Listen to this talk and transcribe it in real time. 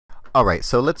All right,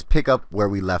 so let's pick up where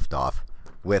we left off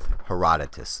with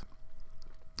Herodotus.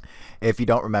 If you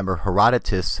don't remember,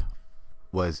 Herodotus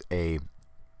was a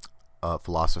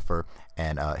philosopher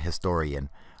and a historian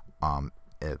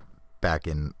back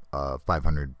in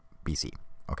 500 BC.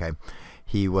 Okay,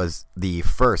 he was the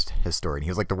first historian. He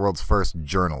was like the world's first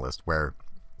journalist, where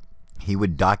he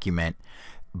would document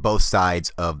both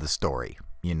sides of the story.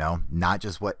 You know, not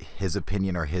just what his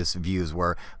opinion or his views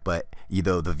were, but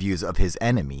the views of his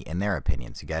enemy and their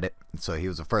opinions. You get it? So he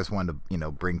was the first one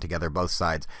to bring together both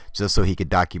sides, just so he could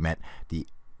document the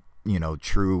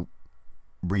true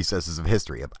recesses of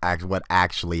history of what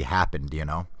actually happened.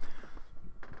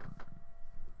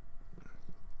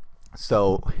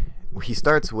 So he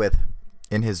starts with,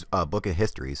 in his book of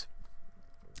histories,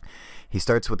 he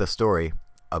starts with a story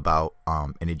about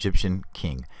an Egyptian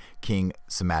king, King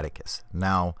Psammetichus.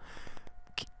 Now,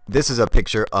 this is a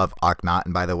picture of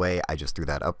Akhenaten, by the way. I just threw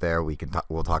that up there.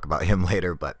 We'll talk about him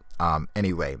later. But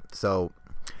anyway, so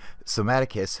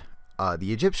Psammetichus,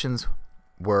 the Egyptians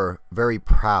were very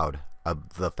proud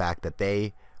of the fact that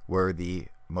they were the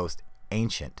most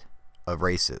ancient of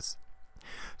races.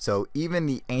 So even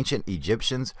the ancient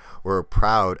Egyptians were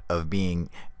proud of being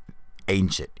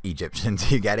ancient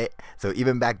Egyptians. You get it? So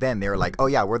even back then they were like, oh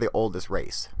yeah, we're the oldest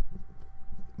race.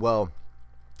 Well,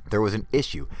 there was an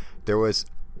issue. There was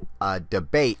a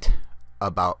debate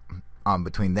about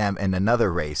between them and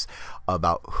another race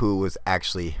about who was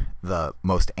actually the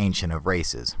most ancient of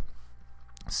races.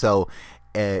 So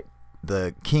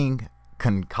the king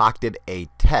concocted a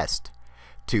test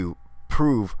to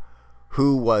prove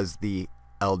who was the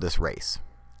eldest race,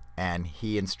 and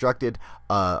he instructed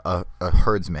a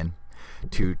herdsman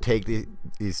to take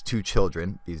these two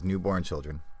children, these newborn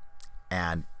children,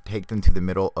 and take them to the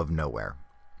middle of nowhere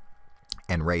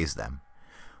and raise them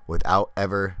without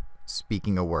ever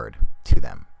speaking a word to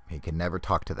them. He could never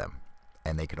talk to them,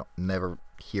 and they could never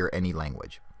hear any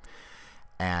language.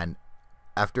 And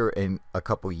after in a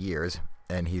couple years,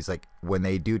 and he's like, when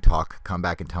they do talk, come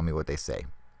back and tell me what they say.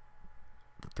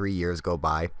 3 years go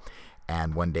by,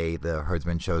 and one day the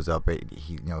herdsman shows up.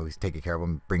 He's taking care of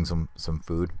them, brings them some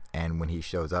food, and when he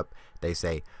shows up, they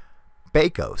say,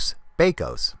 "Bakos,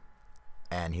 Bakos,"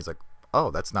 and he's like,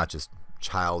 "Oh, that's not just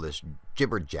childish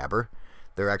jibber jabber.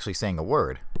 They're actually saying a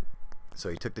word." So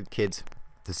he took the kids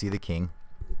to see the king,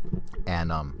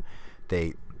 and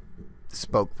they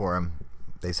spoke for him.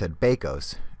 They said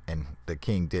Bakos, and the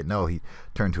king didn't know. He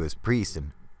turned to his priest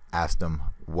and asked him,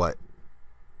 what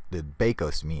did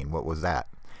Bakos mean? What was that?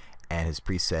 And his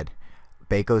priest said,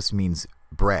 Bakos means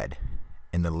bread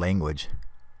in the language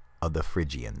of the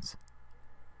Phrygians.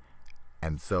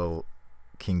 And so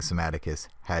King Psammetichus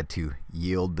had to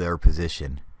yield their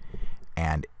position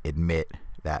and admit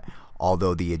that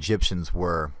although the Egyptians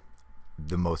were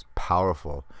the most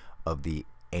powerful of the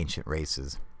ancient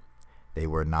races, they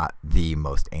were not the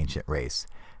most ancient race.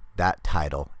 That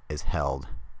title is held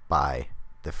by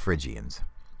the Phrygians.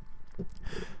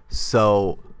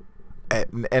 So,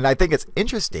 and I think it's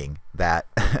interesting that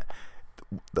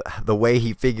the way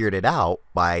he figured it out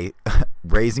by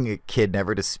raising a kid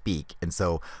never to speak, and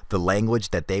so the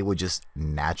language that they would just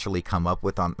naturally come up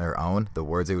with on their own, the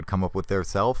words they would come up with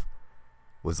themselves,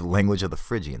 was the language of the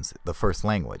Phrygians, the first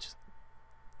language.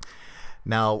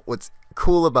 Now, what's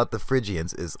cool about the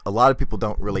Phrygians is a lot of people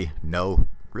don't really know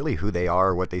who they are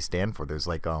or what they stand for. There's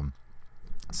like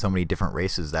so many different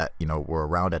races that were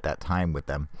around at that time with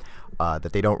them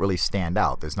that they don't really stand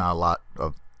out. There's not a lot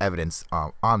of evidence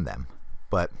on them,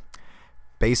 but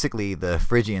basically the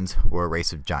Phrygians were a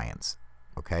race of giants.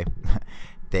 Okay,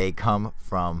 they come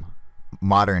from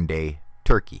modern day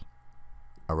Turkey.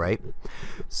 All right,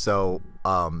 so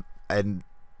and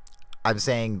I'm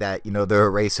saying that they're a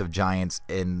race of giants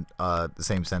in the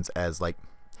same sense as like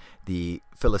the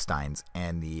Philistines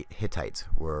and the Hittites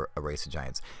were a race of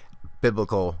giants.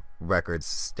 Biblical records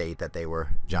state that they were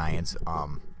giants.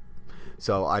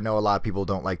 So I know a lot of people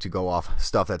don't like to go off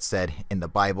stuff that's said in the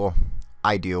Bible.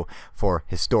 I do, for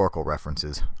historical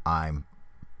references. I'm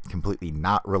completely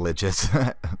not religious.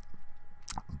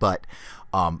 But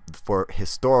for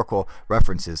historical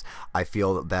references, I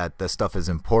feel that the stuff is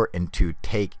important to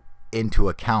take into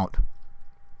account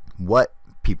what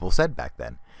people said back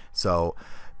then. So,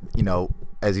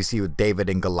 as you see with David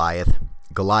and Goliath,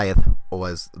 Goliath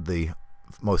was the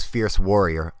most fierce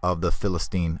warrior of the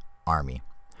Philistine army.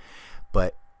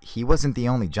 But he wasn't the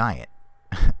only giant.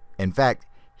 In fact,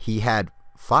 he had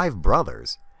 5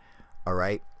 brothers. All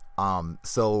right.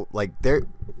 So like there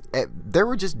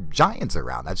were just giants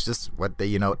around. That's just what they,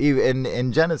 even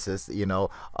in Genesis, it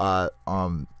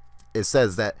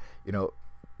says that,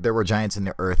 there were giants in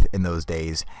the earth in those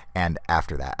days, and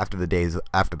after that, after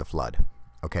the flood.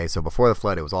 Okay, so before the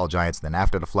flood, it was all giants. Then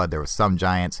after the flood, there was some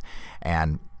giants,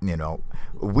 and you know,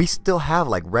 we still have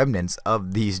like remnants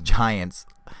of these giants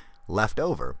left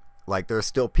over. Like there's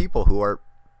still people who are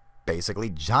basically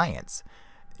giants,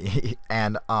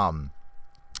 and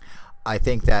I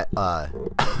think that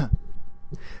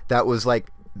that was like,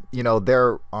 you know,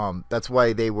 they're that's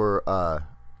why they were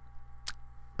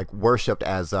like worshipped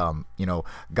as you know,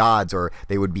 gods, or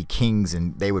they would be kings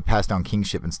and they would pass down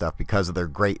kingship and stuff because of their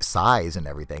great size and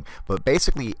everything. But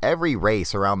basically every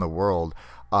race around the world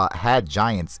had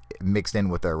giants mixed in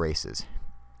with their races.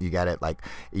 You got it, like,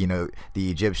 you know, the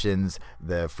Egyptians,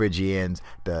 the Phrygians,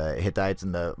 the Hittites,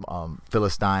 and the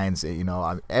Philistines. You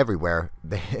know, everywhere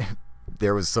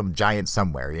there was some giant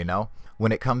somewhere. You know,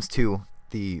 when it comes to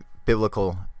the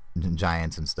biblical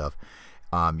giants and stuff,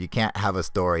 you can't have a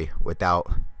story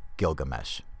without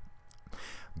Gilgamesh.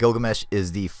 Gilgamesh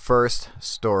is the first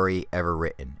story ever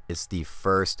written. It's the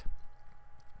first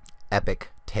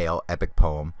epic tale, epic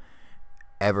poem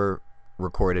ever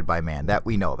recorded by man that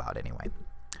we know about anyway.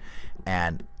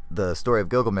 And the story of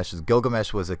Gilgamesh is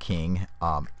Gilgamesh was a king,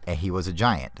 and he was a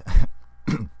giant.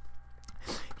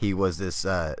 He was this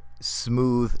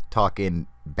smooth talking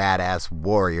badass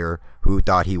warrior who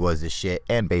thought he was the shit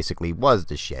and basically was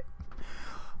the shit.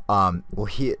 Well,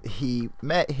 he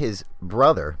met his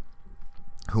brother,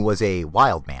 who was a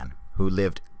wild man who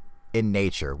lived in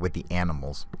nature with the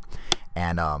animals,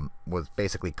 and was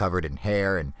basically covered in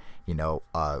hair, and you know,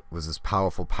 was this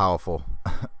powerful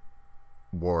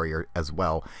warrior as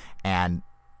well. And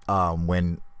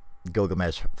when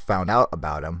Gilgamesh found out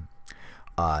about him,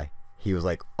 he was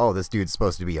like, oh, this dude's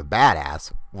supposed to be a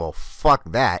badass. Well, fuck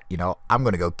that, you know, I'm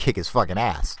gonna go kick his fucking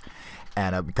ass.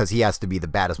 And because he has to be the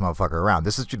baddest motherfucker around.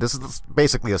 This is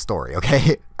basically a story,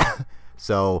 okay?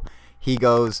 So he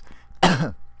goes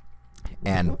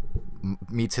and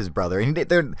meets his brother, and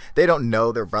they don't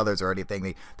know they're brothers or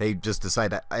anything. They just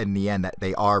decide that in the end that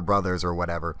they are brothers or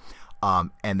whatever.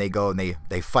 And they go and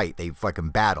they fight. They fucking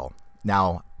battle.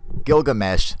 Now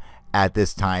Gilgamesh at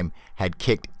this time had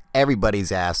kicked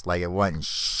everybody's ass like it wasn't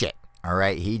shit. All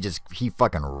right, he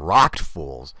fucking rocked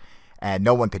fools, and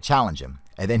no one could challenge him.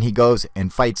 And then he goes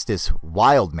and fights this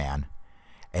wild man,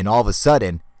 and all of a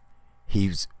sudden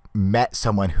he's met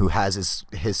someone who has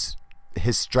his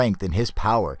strength and his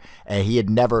power, and he had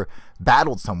never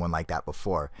battled someone like that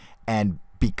before. And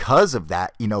because of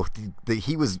that, you know,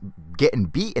 he was getting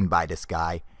beaten by this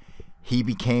guy. He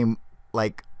became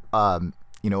like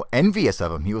you know, envious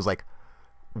of him. He was like,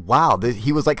 wow,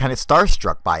 he was like kind of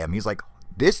starstruck by him. He's like,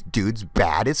 this dude's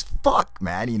bad as fuck,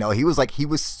 man. You know, he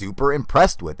was super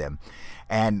impressed with him.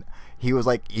 And he was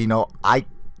like, you know, I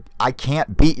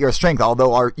can't beat your strength,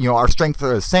 although our strengths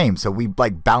are the same, so we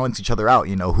like balance each other out,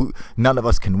 you know, none of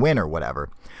us can win or whatever.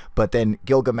 But then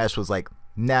Gilgamesh was like,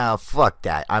 nah, fuck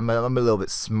that. I'm a little bit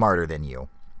smarter than you.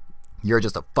 You're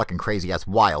just a fucking crazy ass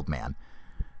wild man.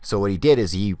 So what he did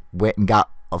is he went and got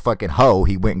a fucking hoe.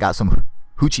 He went and got some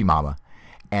hoochie mama,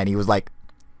 and he was like,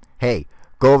 hey,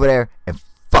 go over there and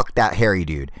fuck that hairy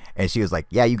dude. And she was like,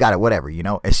 yeah, you got it, whatever, you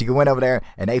know. And she went over there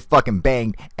and they fucking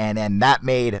banged, and then that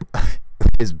made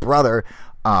his brother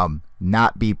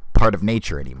not be part of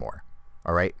nature anymore.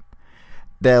 All right,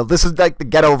 this is like the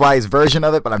ghetto-ized version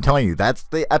of it, but I'm telling you, that's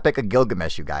the Epic of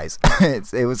Gilgamesh, you guys.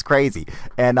 It was crazy.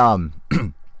 And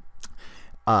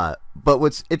but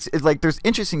it's like there's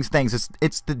interesting things.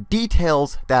 It's the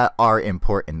details that are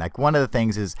important. Like one of the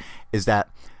things is that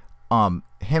him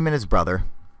and his brother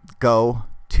go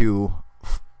to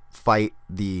fight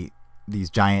these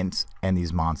giants and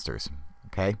these monsters.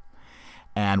 Okay,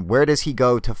 and where does he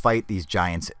go to fight these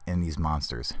giants and these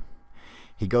monsters?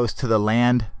 He goes to the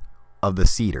land of the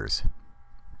cedars.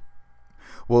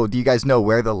 Well, do you guys know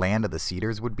where the land of the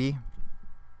cedars would be?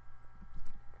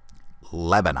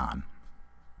 Lebanon.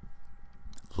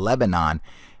 Lebanon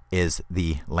is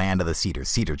the land of the cedars,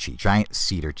 cedar cheese, giant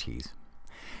cedar cheese.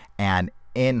 And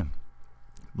in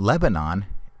Lebanon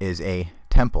is a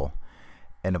temple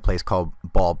in a place called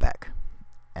Baalbek,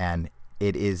 and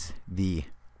it is the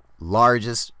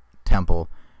largest temple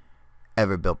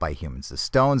ever built by humans. The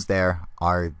stones there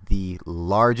are the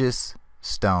largest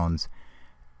stones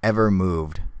ever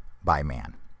moved by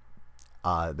man.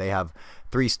 They have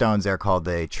 3 stones there called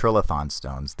the Trilithon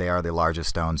stones. They are the largest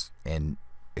stones in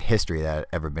history that have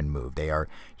ever been moved. They are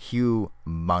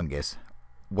humongous,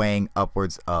 weighing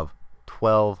upwards of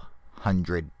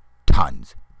 1,200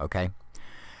 tons. Okay.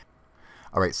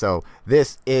 All right. So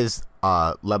this is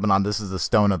Lebanon. This is the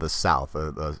stone of the south,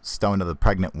 the stone of the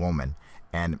pregnant woman,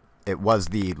 and it was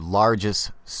the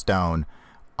largest stone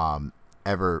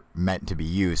ever meant to be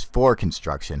used for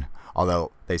construction,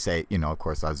 although they say, you know, of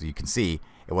course, as you can see,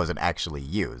 it wasn't actually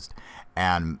used.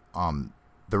 And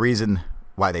the reason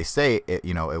why they say it,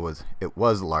 you know, it was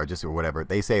the largest or whatever,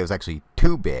 they say it was actually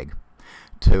too big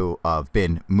to have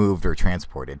been moved or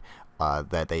transported,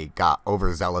 that they got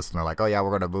overzealous and they're like, oh yeah, we're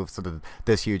going to move something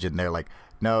this huge, and they're like,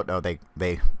 no,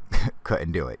 they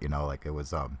couldn't do it, you know, like it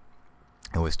was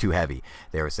too heavy.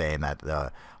 They were saying that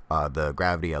the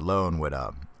gravity alone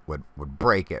would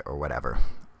break it or whatever.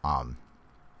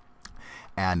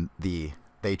 And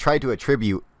they tried to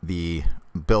attribute the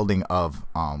building of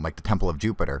like the Temple of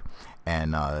Jupiter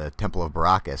and Temple of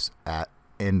Baracus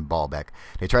in Baalbek.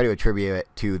 They try to attribute it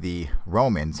to the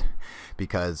Romans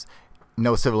because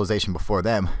no civilization before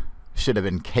them should have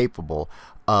been capable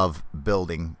of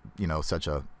building, you know, such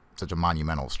a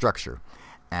monumental structure.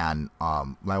 And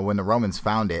when the Romans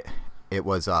found it, it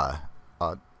was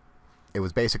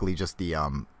basically just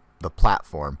the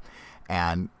platform.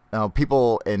 And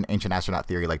people in ancient astronaut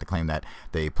theory like to claim that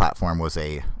the platform was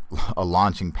a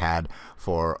launching pad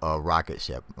for a rocket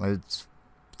ship. It's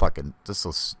fucking just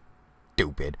so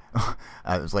stupid.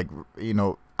 It's like, you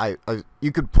know,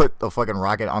 you could put the fucking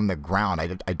rocket on the ground.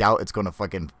 I doubt it's going to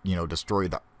fucking, you know, destroy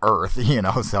the Earth, you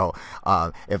know. So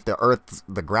if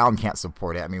the ground can't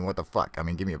support it, I mean, what the fuck? I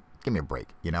mean, give me a break,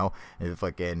 you know. It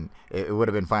would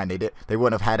have been fine. They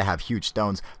wouldn't have had to have huge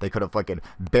stones. They could have fucking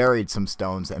buried some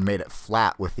stones and made it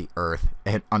flat with the Earth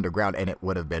and underground, and it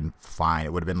would have been fine.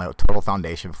 It would have been like a total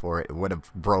foundation for it. It would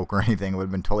have broke or anything. It would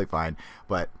have been totally fine.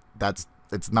 But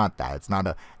it's not that. It's not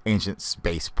an ancient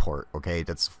spaceport, okay?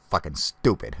 That's fucking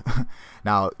stupid.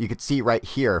 Now, you could see right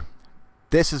here,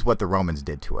 this is what the Romans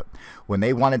did to it. When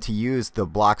they wanted to use the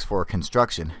blocks for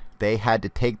construction, they had to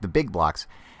take the big blocks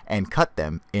and cut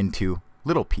them into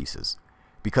little pieces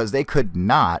because they could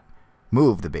not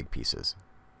move the big pieces.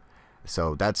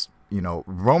 So that's, you know,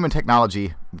 Roman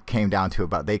technology came down to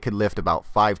they could lift about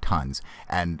 5 tons,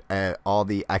 and all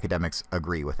the academics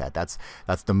agree with that. That's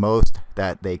the most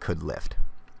that they could lift.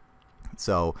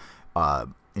 So,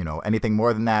 you know, anything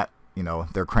more than that, you know,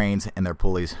 their cranes and their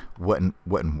pulleys wouldn't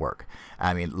work.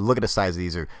 I mean, look at the size of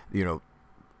these. Are, you know,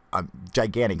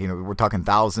 gigantic. You know, we're talking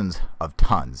thousands of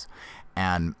tons,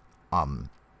 and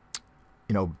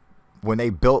you know, when they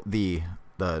built the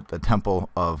Temple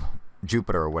of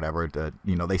Jupiter or whatever,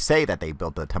 you know, they say that they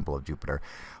built the Temple of Jupiter,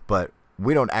 but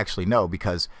we don't actually know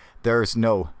because there's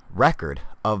no record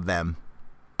of them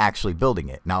actually building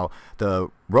it. Now, the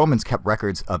Romans kept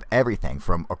records of everything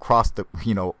from across the,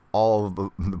 you know, all of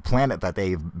the planet that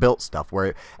they've built stuff.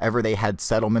 Wherever they had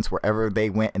settlements, wherever they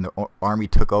went and the army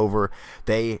took over,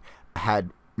 they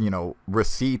had, you know,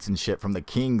 receipts and shit from the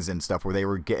kings and stuff where they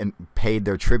were getting paid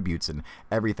their tributes and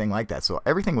everything like that. So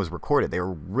everything was recorded. They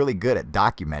were really good at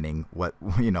documenting what,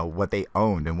 you know, what they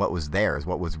owned and what was theirs,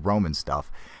 what was Roman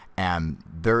stuff. And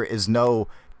there is no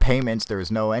payments, there is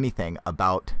no anything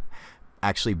about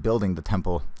actually building the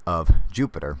Temple of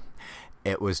Jupiter.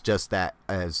 It was just that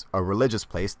as a religious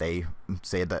place, they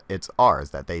say that it's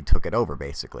ours, that they took it over,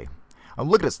 basically.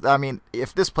 Look at this. I mean,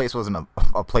 if this place wasn't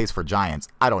a place for giants,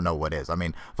 I don't know what is. I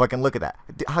mean, fucking look at that.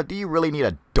 How do you really need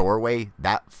a doorway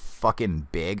that fucking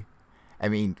big? I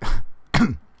mean,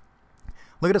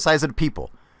 look at the size of the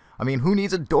people. I mean, who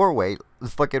needs a doorway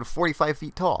that's fucking 45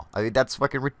 feet tall? I mean, that's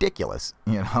fucking ridiculous,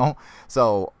 you know?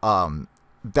 So,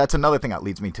 that's another thing that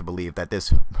leads me to believe that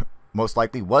this most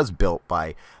likely was built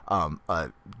by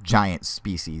a giant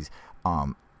species,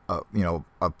 you know,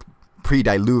 a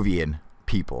pre-diluvian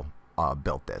people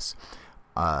built this.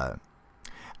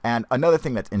 And another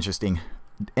thing that's interesting,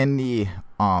 in the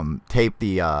tape,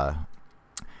 the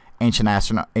Ancient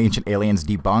Aliens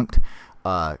Debunked,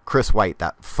 Chris White,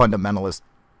 that fundamentalist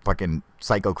fucking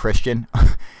psycho Christian,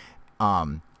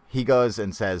 he goes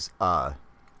and says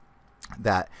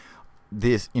that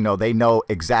this, you know, they know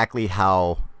exactly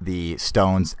how the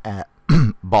stones at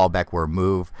Baalbek were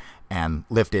moved and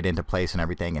lifted into place and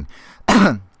everything,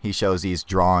 and he shows these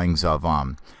drawings of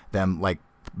them like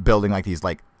building like these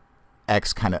like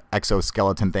kind of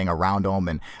exoskeleton thing around them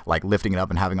and like lifting it up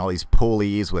and having all these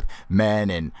pulleys with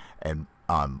men and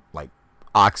like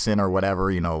oxen or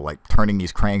whatever, you know, like turning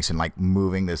these cranks and like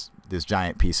moving this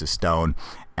giant piece of stone.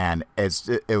 And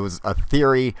it was a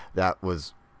theory that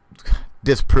was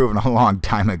disproven a long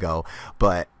time ago,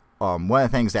 but one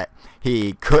of the things that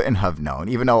he couldn't have known,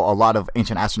 even though a lot of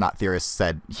ancient astronaut theorists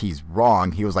said he's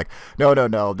wrong, he was like,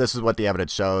 no, this is what the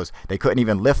evidence shows. They couldn't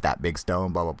even lift that big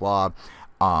stone, blah, blah,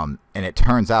 blah. And it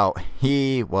turns out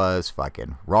he was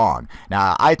fucking wrong.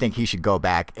 Now, I think he should go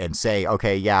back and say,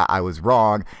 okay, yeah, I was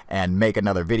wrong, and make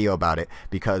another video about it,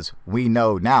 because we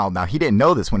know now he didn't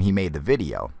know this when he made the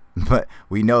video. But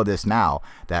we know this now,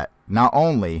 that not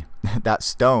only that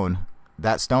stone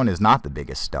is not the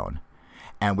biggest stone.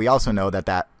 And we also know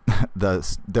that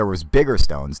there was bigger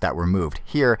stones that were moved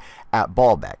here at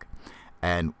Baalbek.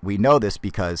 And we know this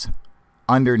because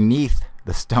underneath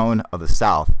the stone of the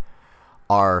south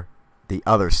are the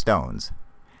other stones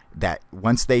that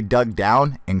once they dug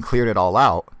down and cleared it all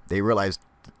out, they realized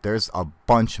there's a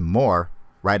bunch more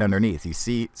right underneath. You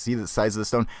see the size of the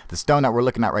stone? The stone that we're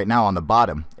looking at right now on the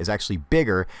bottom is actually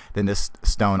bigger than this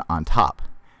stone on top.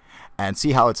 And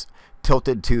see how it's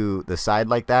tilted to the side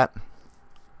like that?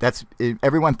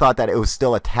 Everyone thought that it was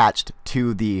still attached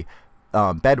to the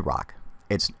bedrock.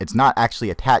 It's not actually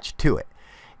attached to it.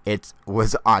 It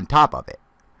was on top of it.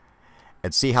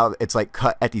 And see how it's like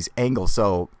cut at these angles.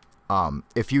 So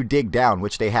if you dig down,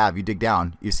 which they have, you dig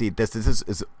down, you see this is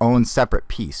its own separate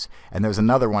piece. And there's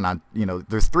another one on,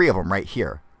 there's 3 of them right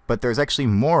here. But there's actually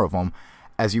more of them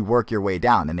as you work your way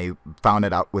down. And they found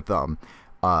it out with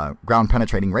ground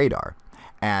penetrating radar.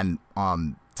 And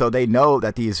so they know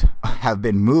that these have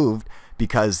been moved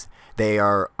because they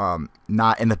are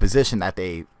not in the position that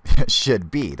they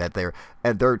should be, that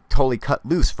they're totally cut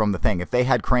loose from the thing. If they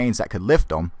had cranes that could lift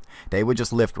them, they would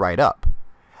just lift right up.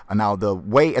 And now the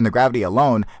weight and the gravity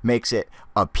alone makes it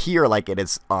appear like it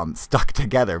is stuck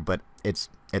together, but it's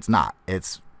not.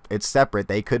 It's separate.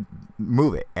 They could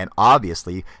move it, and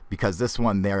obviously because this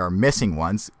one there are missing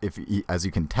ones, as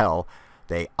you can tell,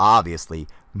 they obviously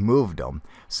moved them.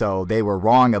 So they were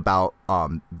wrong about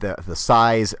the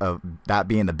size of that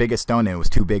being the biggest stone, and it was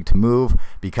too big to move,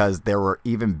 because there were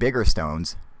even bigger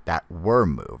stones that were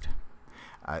moved.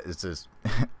 It's just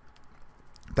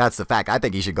that's the fact. I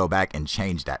think he should go back and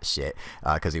change that shit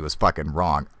because he was fucking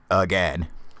wrong again.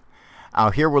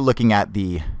 Here we're looking at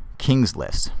the King's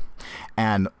List,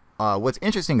 and what's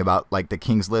interesting about like the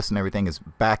King's List and everything is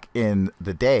back in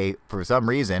the day, for some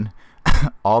reason,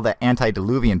 all the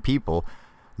antediluvian people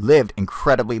lived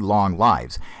incredibly long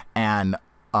lives. And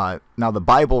now the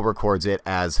Bible records it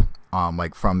as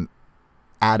like from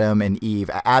Adam and Eve.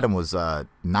 Adam was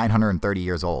 930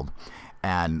 years old,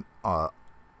 and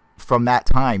from that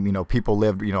time, people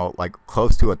lived, like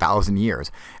close to 1,000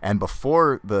 years. And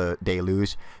before the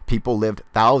deluge, people lived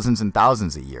thousands and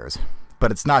thousands of years. But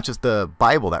it's not just the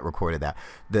Bible that recorded that.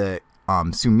 The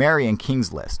Sumerian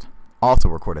King's List also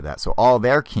recorded that. So all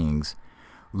their kings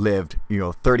lived,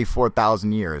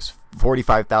 34,000 years,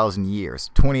 45,000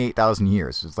 years, 28,000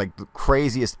 years. It's like the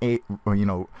craziest,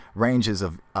 ranges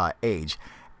of age.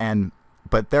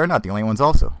 But they're not the only ones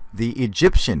also. The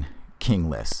Egyptian King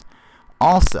List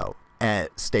also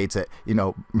states that,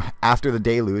 after the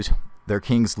deluge, their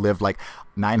kings lived like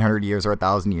 900 years or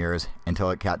 1,000 years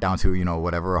until it got down to,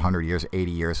 whatever, 100 years,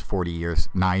 80 years, 40 years,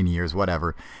 9 years,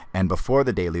 whatever. And before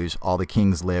the deluge, all the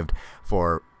kings lived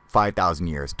for 5,000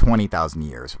 years, 20,000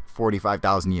 years,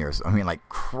 45,000 years. I mean, like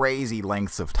crazy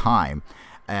lengths of time.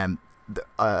 And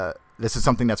this is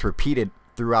something that's repeated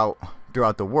throughout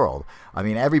the world. I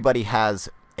mean, everybody has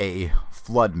a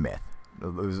flood myth.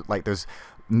 There's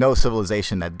no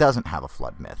civilization that doesn't have a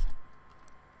flood myth.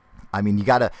 I mean, you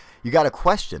gotta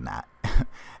question that.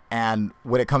 And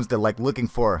when it comes to like looking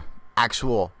for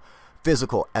actual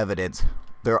physical evidence,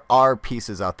 there are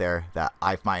pieces out there that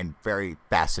I find very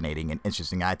fascinating and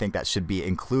interesting. I think that should be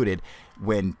included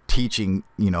when teaching,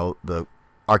 the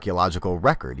archaeological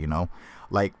record,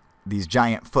 like these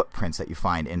giant footprints that you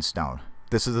find in stone.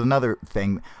 This is another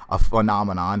thing, a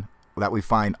phenomenon that we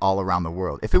find all around the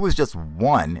world. If it was just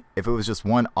one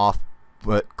off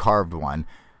carved one,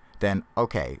 then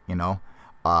okay,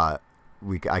 I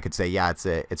could say, yeah, it's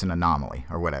an anomaly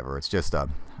or whatever. It's just a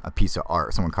piece of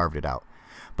art. Someone carved it out.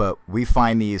 But we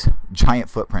find these giant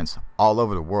footprints all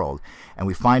over the world, and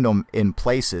we find them in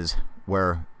places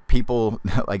where people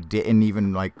like didn't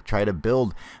even like try to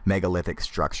build megalithic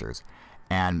structures.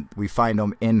 And we find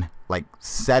them in like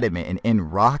sediment and in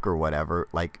rock or whatever,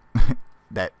 like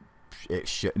that it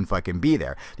shouldn't fucking be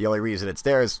there. The only reason it's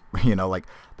there is, like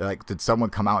they're like, did someone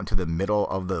come out into the middle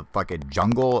of the fucking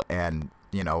jungle and,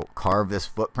 carve this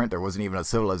footprint? There wasn't even a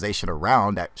civilization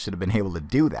around that should have been able to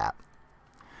do that.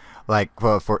 Like,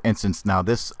 for instance, now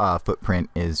this footprint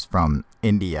is from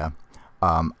India.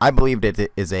 I believe that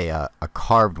it is a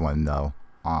carved one, though.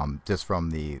 Just from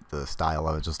the style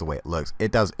of it, just the way it looks.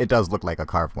 It does look like a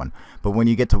carved one. But when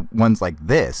you get to ones like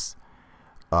this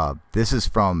is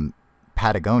from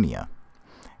Patagonia,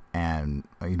 and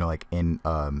like in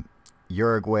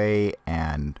Uruguay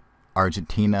and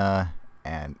Argentina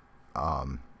and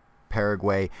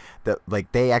Paraguay, that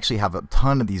like they actually have a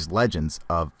ton of these legends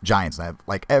of giants.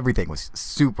 Like everything was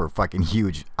super fucking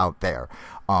huge out there.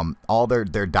 All their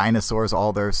dinosaurs,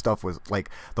 all their stuff was like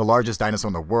the largest dinosaur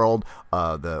in the world.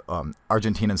 The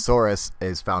Argentinosaurus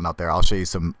is found out there. I'll show you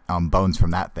some bones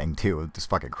from that thing too. It's just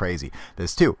fucking crazy.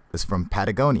 This too is from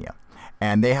Patagonia,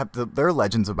 and they have their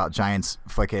legends about giants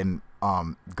fucking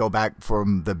go back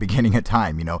from the beginning of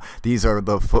time. You know, these are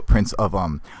the footprints of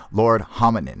Lord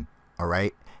Hominin. All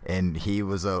right. And he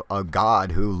was a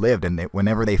god who lived, and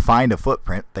whenever they find a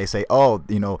footprint, they say, oh,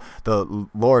 you know, the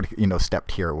Lord, you know,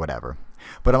 stepped here or whatever.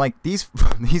 But I'm like, these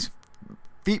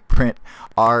feet print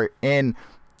are in,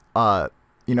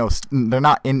 you know, they're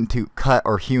not into cut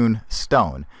or hewn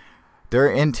stone.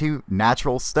 They're into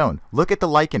natural stone. Look at the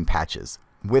lichen patches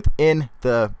within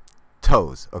the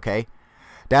toes, okay?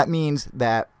 That means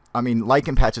that, I mean,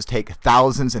 lichen patches take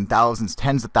thousands and thousands,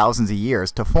 tens of thousands of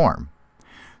years to form.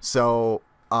 So,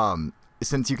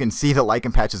 since you can see the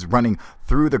lichen patches running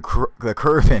through the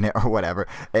curve in it or whatever,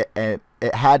 it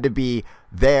had to be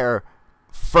there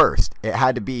first. It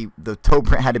had to be, the toe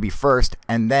print had to be first,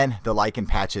 and then the lichen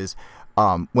patches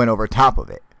went over top of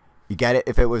it. You get it?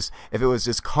 If it was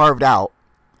just carved out,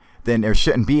 then there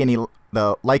shouldn't be any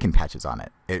the lichen patches on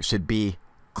it. It should be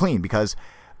clean, because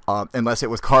unless it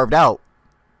was carved out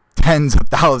tens of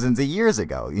thousands of years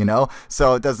ago, you know.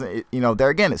 So it doesn't, you know, there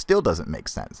again, it still doesn't make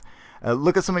sense.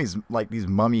 Look at some of these, like these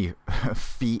mummy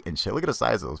feet and shit. Look at the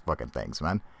size of those fucking things,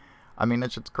 man. I mean,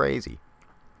 that shit's crazy.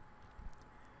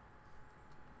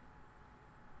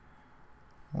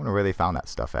 I wonder where they found that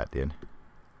stuff at, dude.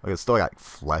 Look, it's still got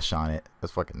flesh on it.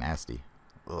 That's fucking nasty.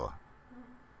 Ugh.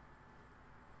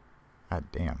 God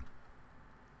damn.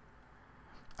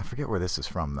 I forget where this is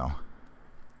from, though.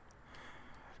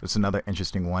 It's another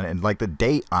interesting one, and like the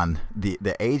date on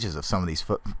the ages of some of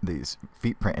these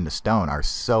feet print into stone are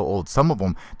so old. Some of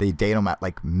them, they date them at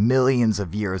like millions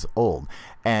of years old.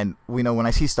 And you know, when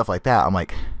I see stuff like that, I'm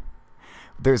like,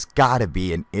 there's got to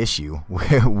be an issue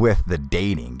with the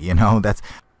dating, you know.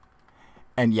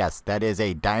 And yes, that is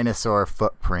a dinosaur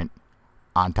footprint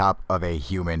on top of a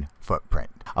human footprint.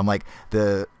 I'm like,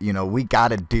 you know, we got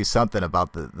to do something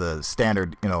about the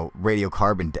standard, you know,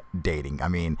 radiocarbon dating. I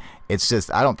mean, it's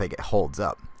just, I don't think it holds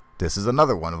up. This is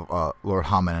another one of Lord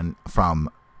Hominin from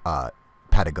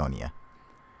Patagonia.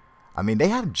 I mean, they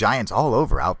have giants all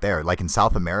over out there. Like in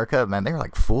South America, man, they're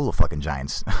like full of fucking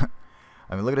giants.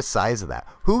 I mean, look at the size of that.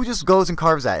 Who just goes and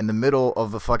carves that in the middle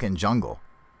of the fucking jungle?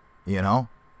 You know?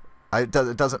 It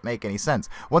doesn't make any sense.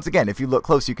 Once again, if you look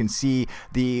close, you can see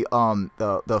the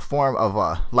form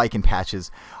of lichen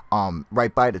patches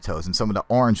right by the toes, and some of the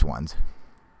orange ones.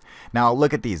 Now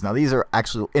look at these. Now these are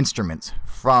actual instruments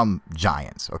from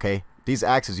giants. Okay, these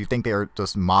axes, you think they are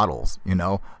just models, you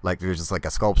know, like they're just like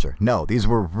a sculpture. No, these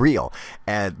were real,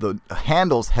 and the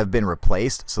handles have been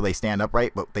replaced so they stand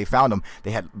upright. But they found them.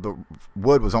 The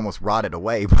wood was almost rotted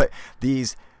away, but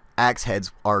these axe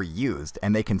heads are used,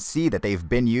 and they can see that they've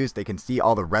been used. They can see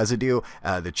all the residue,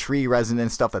 the tree resin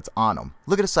and stuff that's on them.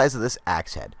 Look at the size of this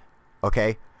axe head.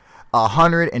 Okay,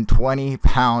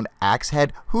 120-pound axe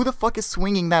head. Who the fuck is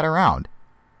swinging that around?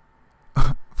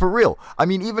 For real. I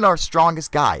mean, even our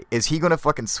strongest guy, is he gonna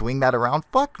fucking swing that around?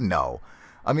 Fuck no.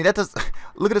 I mean, that does.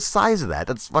 Look at the size of that.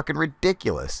 That's fucking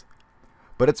ridiculous.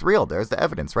 But it's real. There's the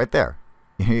evidence right there.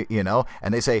 You know,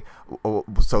 and they say, oh,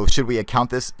 so should we account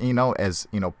this, you know, as,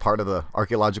 you know, part of the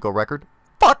archaeological record?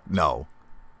 Fuck no.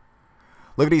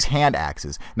 Look at these hand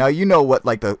axes. Now, you know what,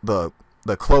 like the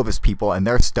Clovis people and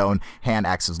their stone hand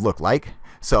axes look like.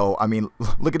 So, I mean,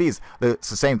 look at these.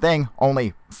 It's the same thing,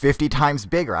 only 50 times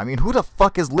bigger. I mean, who the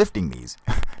fuck is lifting these?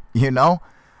 You know?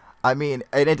 I mean,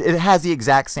 it has the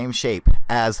exact same shape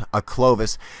as a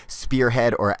Clovis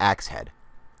spearhead or axe head,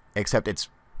 except it's,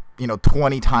 you know,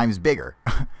 20 times bigger.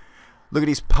 Look at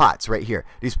these pots right here.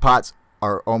 These pots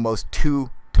are almost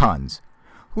 2 tons.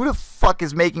 Who the fuck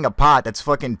is making a pot that's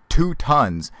fucking 2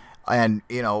 tons? And,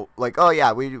 you know, like, oh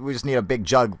yeah, we just need a big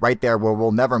jug right there where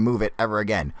we'll never move it ever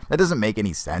again. That doesn't make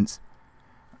any sense.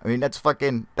 I mean, that's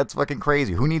fucking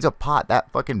crazy. Who needs a pot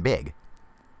that fucking big?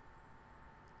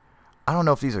 I don't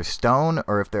know if these are stone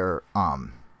or if they're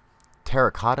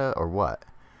terracotta or what.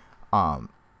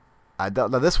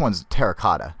 This one's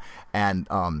terracotta, and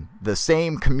the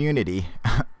same community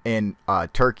in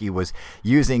Turkey was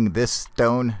using this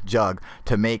stone jug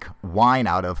to make wine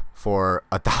out of for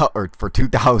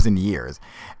 2,000 years.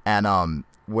 And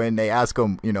when they ask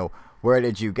them, you know, where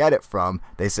did you get it from,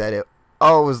 they said it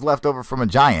was left over from a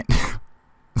giant.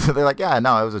 So they're like, yeah,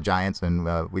 no, it was a giant's,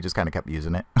 and we just kind of kept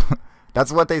using it.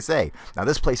 That's what they say. Now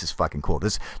this place is fucking cool.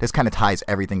 This kind of ties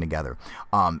everything together.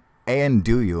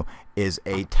 Anduyu is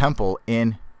a temple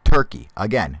in Turkey.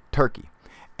 Again, Turkey.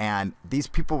 And these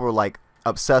people were like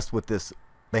obsessed with this.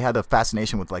 They had a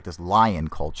fascination with like this lion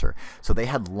culture. So they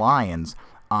had lions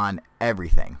on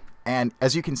everything. And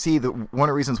as you can see, one of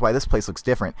the reasons why this place looks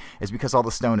different is because all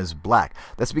the stone is black.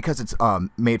 That's because it's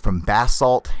made from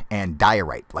basalt and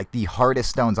diorite, like the hardest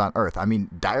stones on earth. I mean,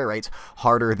 diorite's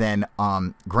harder than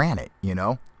granite, you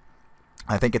know?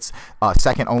 I think it's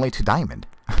second only to diamond.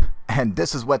 And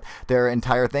this is what their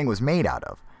entire thing was made out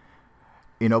of.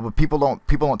 You know, but people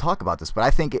don't talk about this. But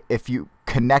I think if you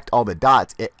connect all the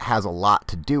dots, it has a lot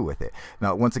to do with it.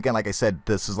 Now, once again, like I said,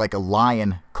 this is like a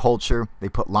lion culture. They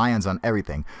put lions on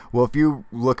everything. Well, if you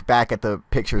look back at the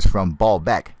pictures from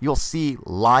Baalbek, you'll see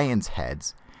lions'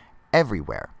 heads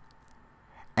everywhere.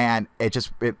 And it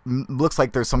looks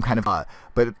like there's some kind of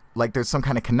there's some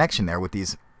kind of connection there with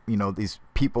these, you know, these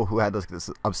people who had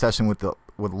this obsession with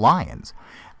lions.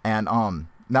 And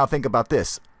now think about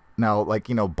this. Now, like,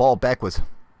 you know, Baalbek was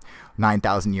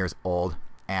 9,000 years old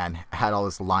and had all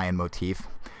this lion motif.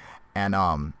 And,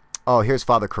 oh, here's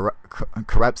Father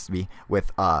Karepsky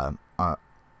with,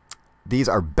 these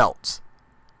are belts.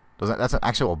 That's an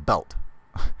actual belt.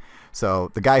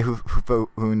 So the guy who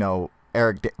you know,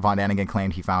 Eric von Daniken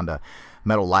claimed he found a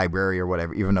metal library or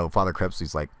whatever, even though Father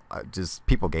Karepsky's like, just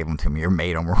people gave them to me or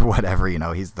made them or whatever, you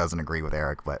know, he doesn't agree with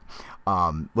Eric. But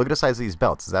look at the size of these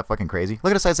belts. Is that fucking crazy?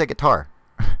 Look at the size of that guitar.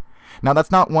 Now,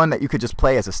 that's not one that you could just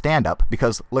play as a stand-up,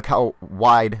 because look how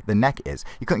wide the neck is.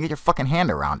 You couldn't get your fucking hand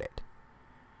around it.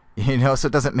 You know, so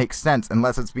it doesn't make sense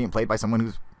unless it's being played by someone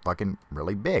who's fucking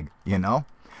really big, you know?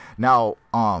 Now,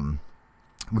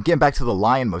 getting back to the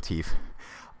lion motif,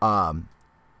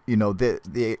 you know,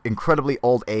 the incredibly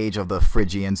old age of the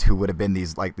Phrygians, who would have been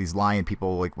these lion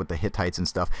people, like with the Hittites and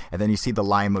stuff. And then you see the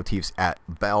lion motifs at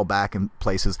Baalbek and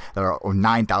places that are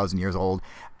 9,000 years old.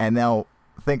 And now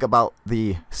think about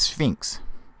the Sphinx.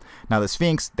 Now the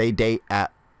Sphinx, they date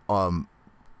at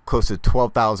close to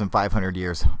 12,500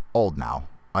 years old now.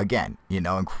 Again, you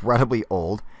know, incredibly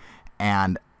old.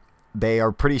 And they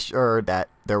are pretty sure that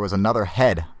there was another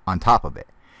head on top of it.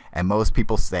 And most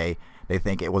people say they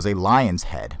think it was a lion's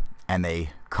head, and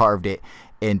they carved it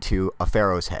into a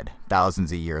pharaoh's head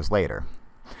thousands of years later.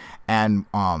 And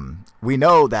we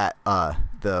know that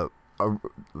the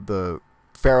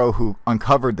pharaoh who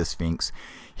uncovered the Sphinx,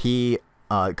 he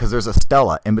because there's a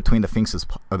stela in between the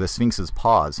Sphinx's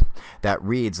paws that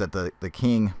reads that the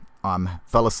king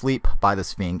fell asleep by the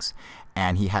Sphinx,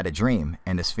 and he had a dream,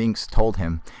 and the Sphinx told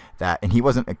him that, and he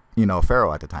wasn't a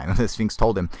pharaoh at the time. The Sphinx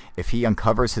told him if he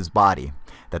uncovers his body,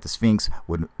 that the Sphinx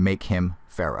would make him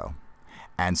pharaoh.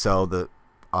 And so the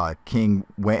king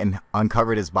went and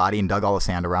uncovered his body and dug all the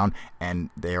sand around, and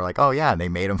they were like, oh yeah, they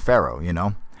made him pharaoh, you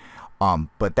know.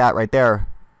 But that right there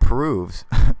proves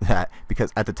that,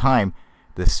 because at the time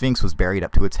the Sphinx was buried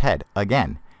up to its head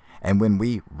again, and when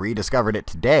we rediscovered it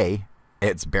today,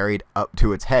 it's buried up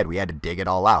to its head. We had to dig it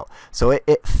all out. So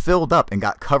it filled up and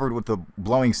got covered with the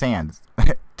blowing sand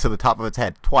to the top of its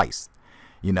head twice.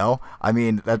 You know? I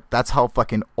mean, that's how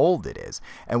fucking old it is.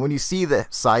 And when you see the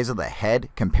size of the head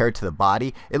compared to the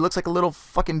body, it looks like a little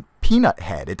fucking peanut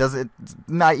head. It's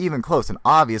not even close. And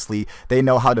obviously, they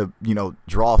know how to, you know,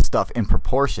 draw stuff in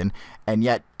proportion. And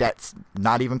yet, that's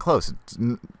not even close.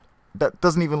 That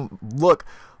doesn't even look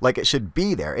like it should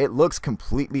be there. It looks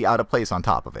completely out of place on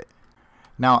top of it.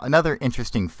 Now, another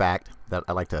interesting fact that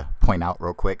I like to point out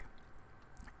real quick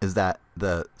is that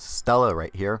the stela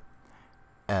right here,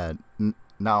 not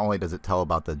only does it tell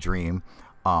about the dream,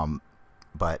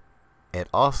 but it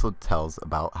also tells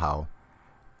about how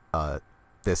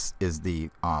this is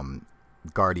the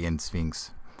guardian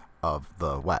sphinx of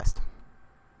the West.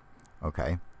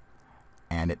 Okay?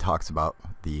 And it talks about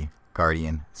the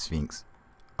guardian sphinx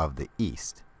of the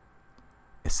East.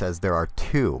 It says there are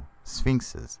two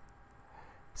sphinxes.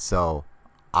 So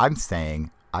I'm saying,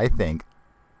 I think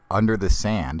under the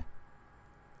sand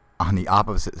on the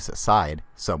opposite side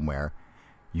somewhere,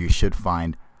 you should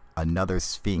find another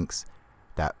sphinx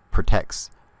that protects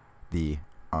the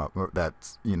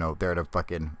that's, you know, there to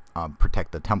fucking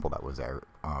protect the temple that was there.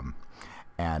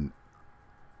 And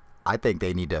I think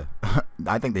they need to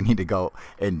I think they need to go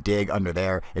and dig under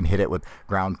there and hit it with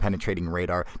ground penetrating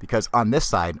radar, because on this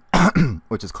side,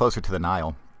 which is closer to the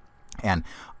Nile, and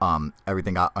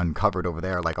everything got uncovered over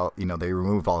there, like, all, you know, they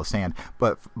removed all the sand,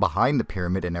 but behind the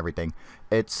pyramid and everything,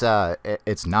 it's not,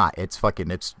 it's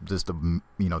just you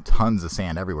know, tons of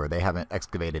sand everywhere. They haven't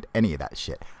excavated any of that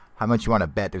shit. How much you want to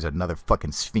bet there's another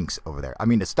fucking sphinx over there? I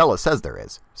mean, the stela says there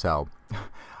is, so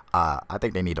I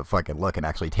think they need to fucking look and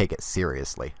actually take it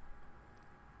seriously.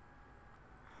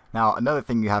 Now, another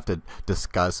thing you have to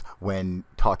discuss when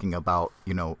talking about,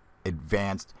 you know,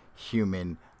 advanced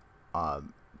human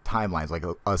timelines, like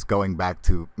us going back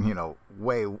to,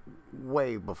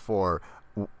 way before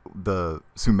the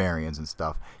Sumerians and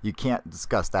stuff. You can't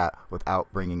discuss that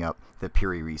without bringing up the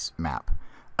Piri-Reis map.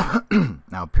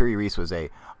 Now, Piri-Reis was a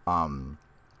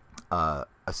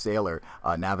sailor,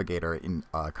 navigator, in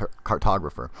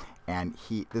cartographer, and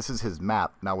this is his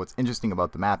map. Now, what's interesting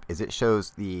about the map is it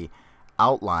shows the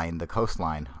outline, the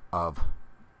coastline of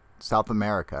South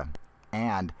America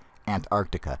and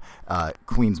Antarctica,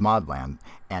 Queen's Maud Land,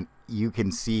 and you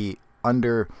can see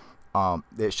under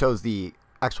it shows the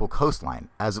actual coastline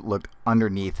as it looked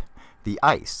underneath the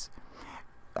ice.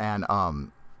 And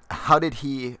how did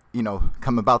he,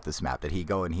 come about this map? Did he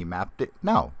go and he mapped it?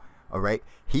 No. All right.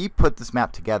 He put this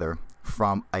map together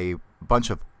from a bunch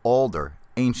of older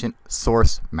ancient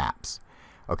source maps.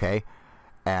 Okay.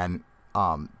 And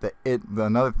the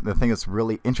thing that's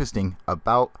really interesting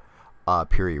about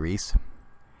Piri-Reis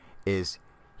is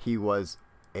he was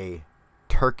a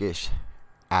Turkish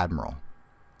admiral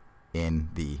in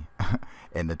the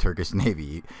in the Turkish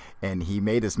Navy, and he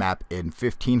made this map in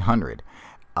 1500,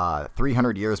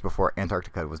 300 years before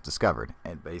Antarctica was discovered.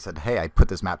 But he said, hey, I put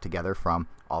this map together from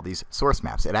all these source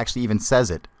maps. It actually even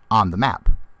says it on the map.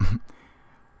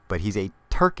 But he's a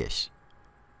Turkish,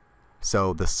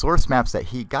 so the source maps that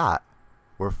he got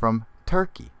were from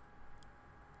Turkey.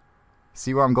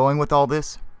 See where I'm going with all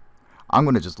this? I'm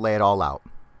going to just lay it all out.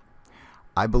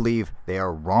 I believe they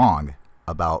are wrong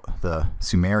about the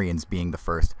Sumerians being the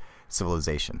first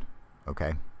civilization.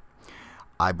 Okay?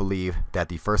 I believe that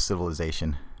the first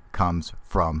civilization comes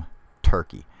from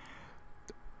Turkey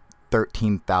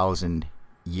 13,000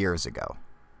 years ago.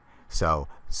 So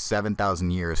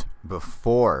 7,000 years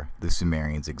before the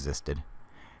Sumerians existed,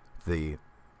 the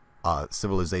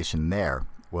civilization there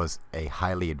was a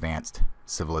highly advanced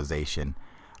civilization,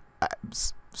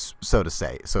 so to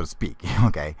speak.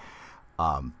 Okay,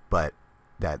 but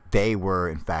that they were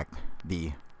in fact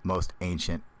the most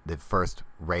ancient. The first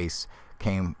race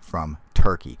came from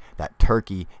Turkey. That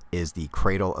Turkey is the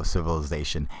cradle of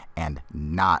civilization and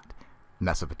not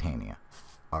Mesopotamia.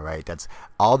 All right, that's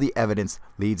all the evidence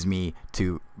leads me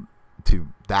to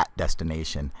that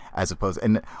destination, as opposed.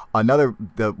 And one of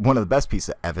the best piece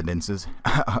of evidence is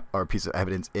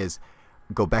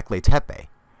Göbekli Tepe.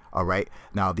 All right,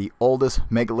 now the oldest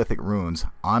megalithic ruins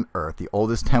on Earth, the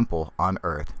oldest temple on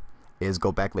Earth, is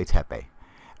Göbekli Tepe,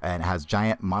 and it has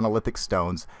giant monolithic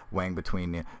stones weighing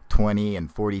between 20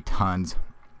 and 40 tons.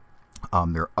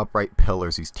 They're upright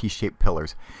pillars, these T-shaped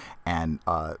pillars, and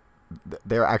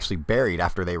they're actually buried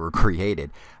after they were created.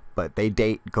 But they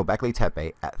date Göbekli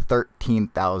Tepe at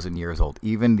 13,000 years old.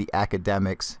 Even the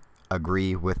academics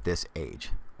agree with this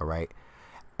age. All right,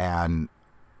 and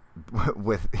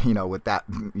with that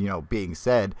being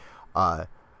said,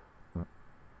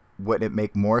 would it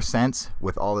make more sense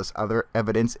with all this other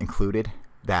evidence included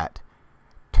that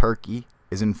Turkey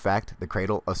is in fact the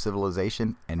cradle of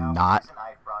civilization and not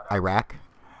Iraq?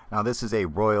 Now, this is a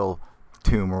royal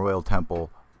tomb, royal temple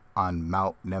on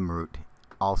Mount Nemrut,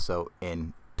 also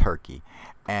in Turkey,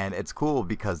 and it's cool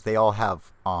because they all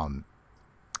have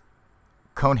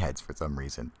cone heads for some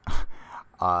reason.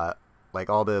 Like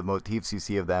all the motifs you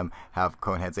see of them have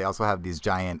cone heads. They also have these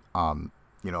giant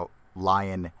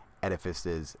lion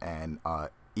edifices and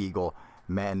eagle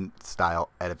men style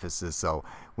edifices. So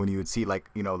when you would see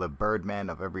the birdmen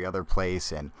of every other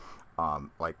place and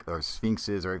or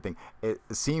sphinxes or everything, it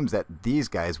seems that these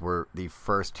guys were the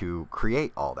first to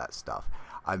create all that stuff.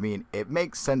 I mean, it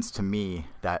makes sense to me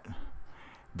that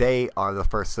they are the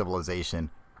first civilization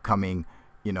coming,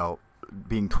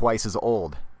 being twice as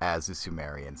old as the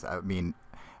Sumerians. I mean,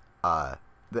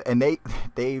 and they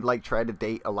try to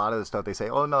date a lot of the stuff. They say,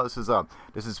 oh no, this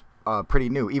is pretty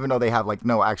new, even though they have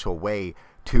no actual way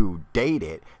to date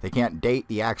it. They can't date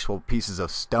the actual pieces of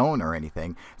stone or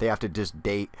anything. They have to just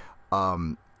date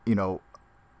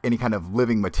any kind of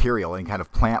living material, any kind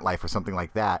of plant life or something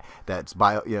like that, that's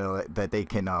that they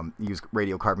can use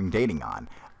radiocarbon dating on.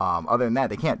 Other than that,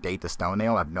 they can't date the stone. They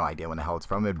don't have no idea when the hell it's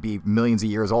from. It'd be millions of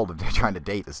years old if they're trying to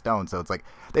date the stone. So it's like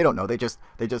they don't know. They just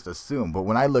assume. But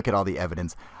when I look at all the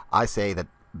evidence, I say that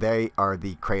they are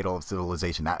the cradle of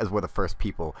civilization. That is where the first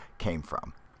people came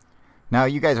from. Now,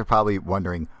 you guys are probably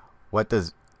wondering, what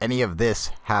does any of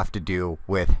this have to do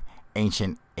with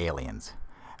ancient aliens?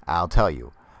 I'll tell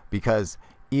you, because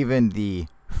even the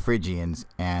Phrygians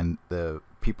and the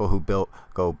people who built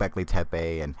Göbekli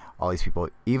Tepe and all these people,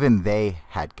 even they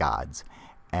had gods.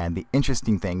 And the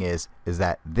interesting thing is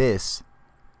that this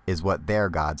is what their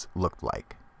gods looked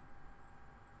like.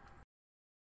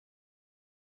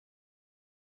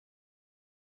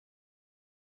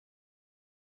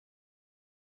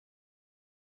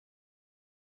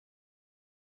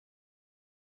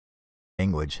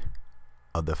 language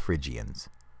of the Phrygians.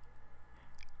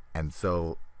 And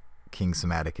so King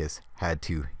Psammaticus had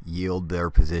to yield their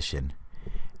position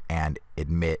and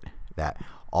admit that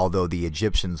although the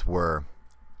Egyptians were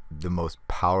the most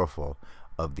powerful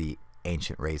of the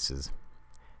ancient races,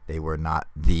 they were not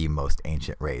the most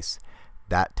ancient race.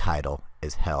 That title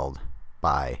is held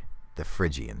by the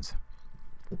Phrygians.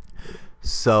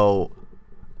 So,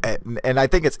 and I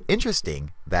think it's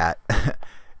interesting that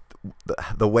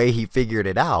the way he figured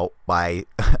it out by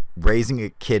raising a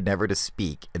kid never to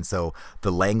speak, and so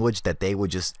the language that they would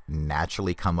just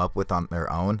naturally come up with on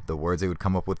their own, the words they would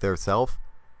come up with themselves,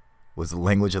 was the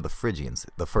language of the Phrygians,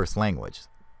 the first language.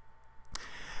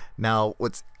 Now,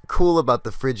 what's cool about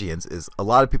the Phrygians is a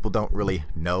lot of people don't really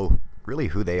know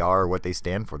who they are or what they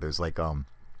stand for. There's like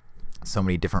so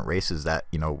many different races that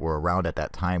were around at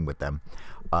that time with them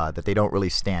that they don't really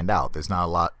stand out. There's not a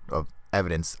lot of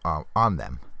evidence on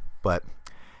them. But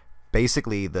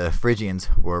basically, the Phrygians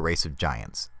were a race of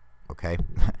giants. Okay,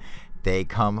 they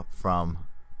come from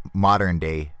modern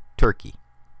day Turkey.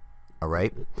 All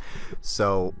right,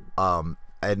 so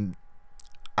and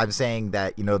I'm saying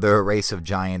that they're a race of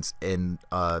giants in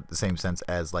the same sense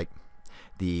as like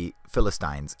the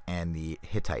Philistines and the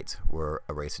Hittites were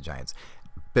a race of giants.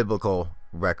 Biblical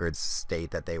records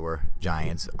state that they were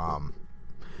giants.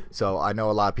 So I know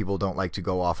a lot of people don't like to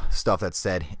go off stuff that's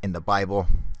said in the Bible.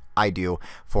 I do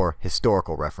for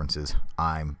historical references.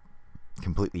 I'm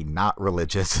completely not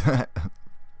religious.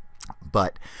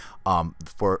 But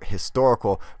for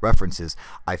historical references,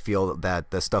 I feel that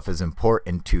the stuff is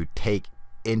important to take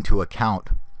into account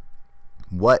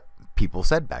what people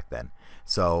said back then.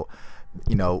 So,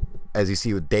 as you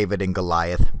see with David and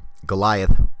Goliath,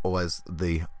 Goliath was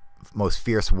the most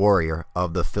fierce warrior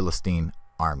of the Philistine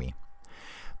army.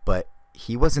 But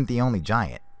he wasn't the only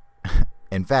giant.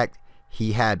 In fact,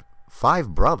 he had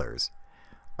 5 brothers.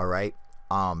 All right.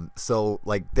 So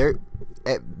like there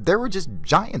were just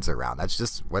giants around. That's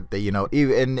just what they,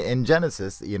 even in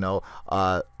Genesis, it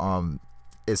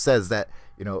says that,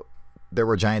 there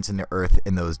were giants in the earth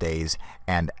in those days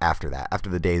and after that, after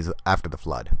the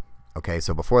flood. Okay.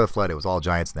 So before the flood, it was all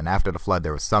giants. Then after the flood,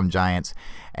 there was some giants,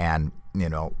 and,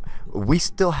 we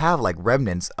still have like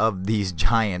remnants of these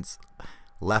giants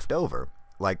left over.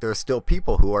 Like there's still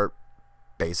people who are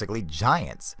basically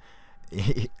giants.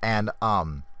 And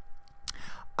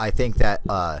I think that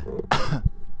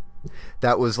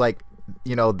that was like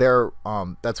they're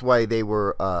that's why they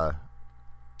were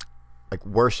like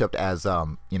worshipped as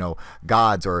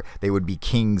gods, or they would be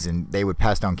kings and they would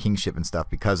pass down kingship and stuff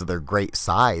because of their great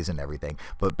size and everything.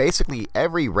 But basically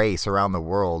every race around the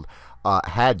world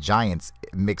had giants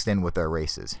mixed in with their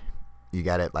races. You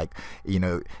got it, like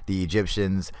the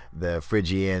Egyptians, the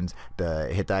Phrygians, the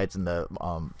Hittites, and the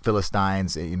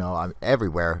Philistines.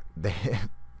 Everywhere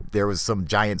there was some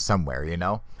giant somewhere.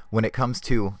 When it comes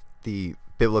to the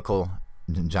biblical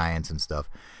giants and stuff,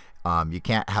 you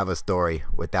can't have a story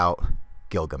without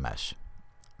Gilgamesh.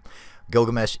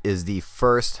 Gilgamesh is the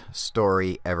first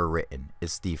story ever written.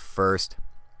 It's the first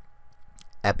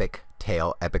epic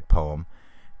tale, epic poem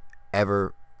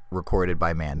ever recorded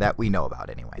by man that we know about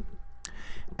anyway.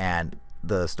 And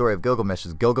the story of Gilgamesh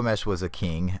is Gilgamesh was a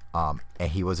king, and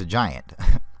he was a giant.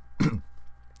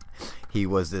 He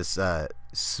was this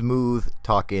smooth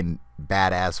talking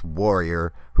badass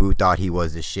warrior who thought he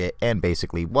was the shit and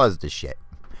basically was the shit.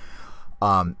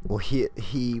 Well,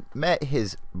 he met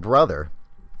his brother,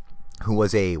 who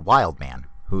was a wild man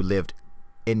who lived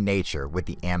in nature with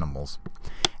the animals,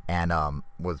 and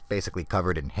was basically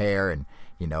covered in hair, and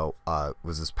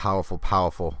was this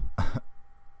powerful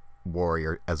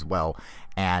warrior as well.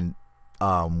 And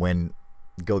when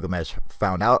Gilgamesh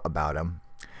found out about him,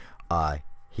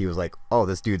 he was like, oh,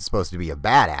 this dude's supposed to be a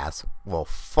badass. Well,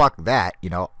 fuck that.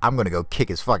 I'm gonna go kick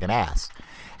his fucking ass.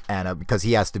 And because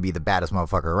he has to be the baddest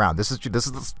motherfucker around. This is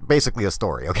basically a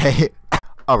story, okay?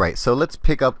 All right, so let's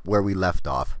pick up where we left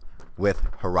off with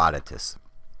Herodotus.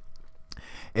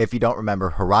 If you don't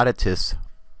remember, Herodotus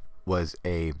was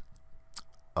a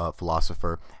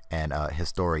philosopher and a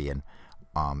historian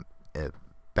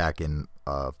back in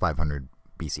 500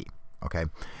 BC. Okay,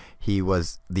 he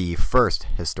was the first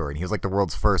historian. He was like the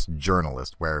world's first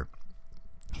journalist, where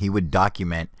he would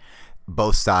document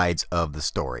both sides of the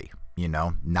story.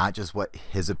 Not just what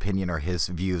his opinion or his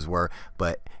views were,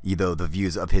 but the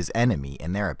views of his enemy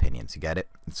and their opinions. You get it?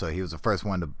 So he was the first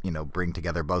one to bring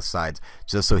together both sides,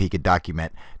 just so he could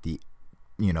document the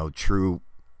true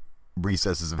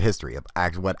recesses of history of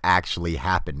what actually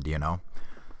happened.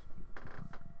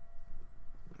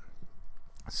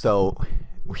 So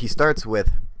he starts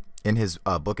with, in his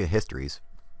book of histories,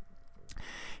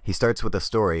 he starts with a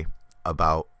story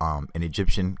about an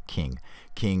Egyptian king,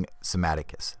 King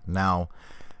Psammaticus. Now,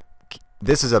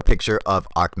 this is a picture of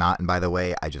Akhenaten, by the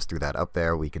way. I just threw that up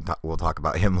there. We'll talk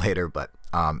about him later. But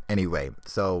anyway,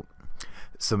 so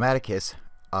Psammaticus,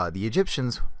 the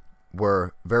Egyptians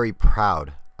were very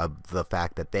proud of the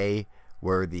fact that they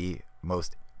were the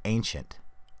most ancient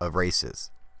of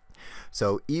races.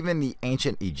 So even the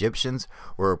ancient Egyptians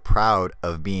were proud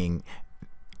of being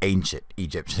ancient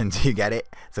Egyptians. You get it?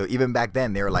 So even back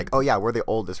then, they were like, oh yeah, we're the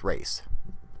oldest race.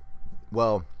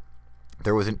 Well,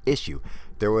 there was an issue.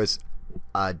 There was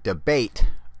a debate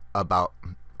about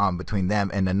between them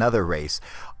and another race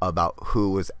about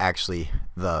who was actually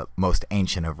the most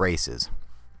ancient of races.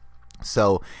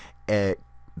 So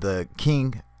the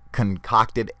king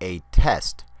concocted a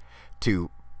test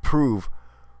to prove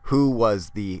who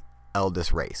was the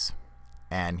eldest race,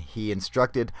 and he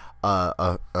instructed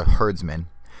a herdsman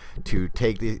to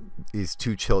take these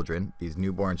two children, these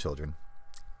newborn children,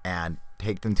 and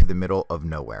take them to the middle of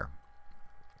nowhere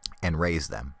and raise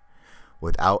them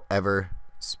without ever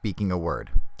speaking a word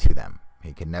to them.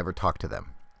 He could never talk to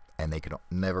them, and they could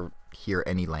never hear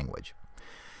any language.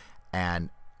 And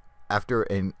after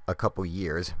a couple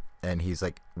years, and he's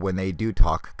like, when they do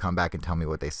talk, come back and tell me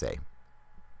what they say.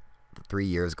 3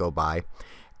 years go by,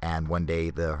 and one day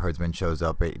the herdsman shows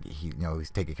up.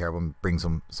 He's taking care of them, brings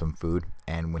them some food,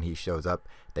 and when he shows up,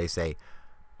 they say,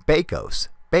 "Bakos,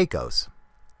 Bakos,"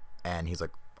 and he's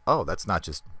like, "Oh, that's not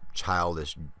just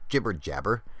childish jibber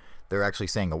jabber. They're actually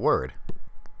saying a word."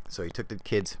 So he took the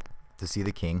kids to see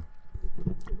the king,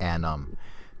 and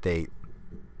they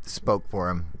spoke for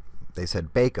him. They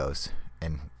said Bakos,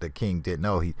 and the king didn't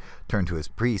know. He turned to his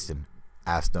priest and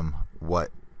asked him,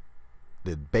 what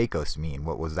did Bakos mean?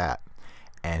 What was that?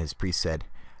 And his priest said,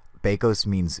 Bakos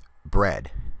means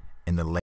bread in the